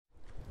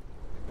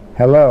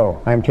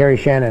Hello, I'm Terry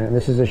Shannon, and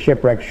this is a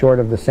shipwreck short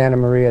of the Santa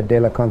Maria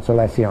de la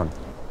Consolacion.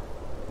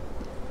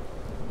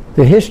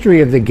 The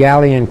history of the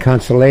galleon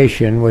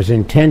Consolacion was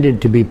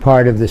intended to be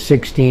part of the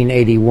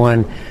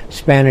 1681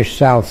 Spanish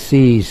South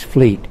Seas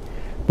fleet,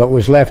 but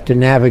was left to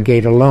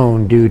navigate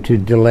alone due to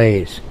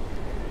delays.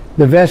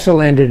 The vessel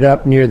ended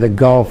up near the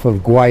Gulf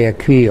of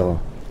Guayaquil,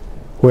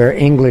 where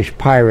English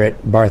pirate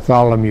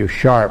Bartholomew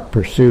Sharp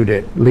pursued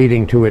it,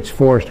 leading to its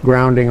forced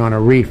grounding on a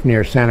reef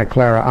near Santa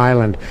Clara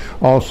Island,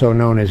 also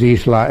known as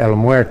Isla El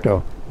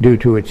Muerto, due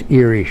to its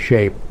eerie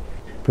shape.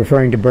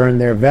 Preferring to burn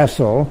their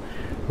vessel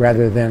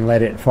rather than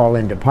let it fall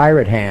into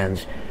pirate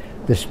hands,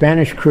 the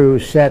Spanish crew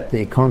set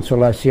the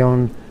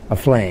Consolacion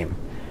aflame.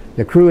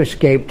 The crew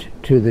escaped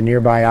to the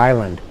nearby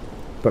island,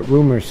 but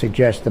rumors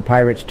suggest the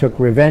pirates took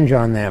revenge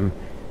on them,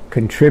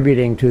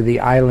 contributing to the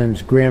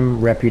island's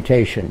grim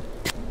reputation.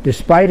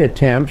 Despite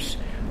attempts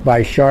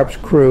by Sharp's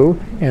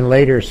crew and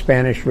later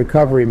Spanish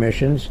recovery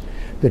missions,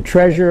 the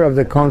treasure of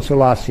the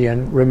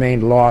Consolacion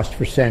remained lost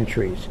for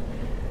centuries.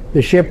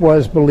 The ship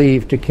was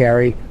believed to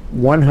carry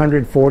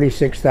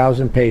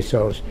 146,000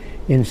 pesos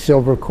in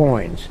silver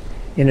coins,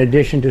 in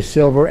addition to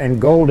silver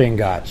and gold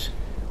ingots,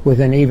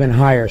 with an even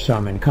higher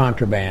sum in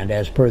contraband,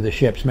 as per the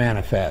ship's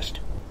manifest.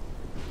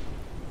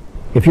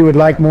 If you would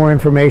like more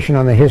information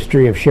on the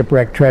history of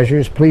shipwrecked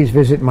treasures, please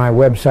visit my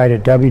website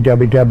at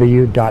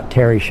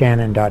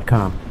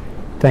www.terryshannon.com.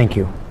 Thank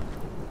you.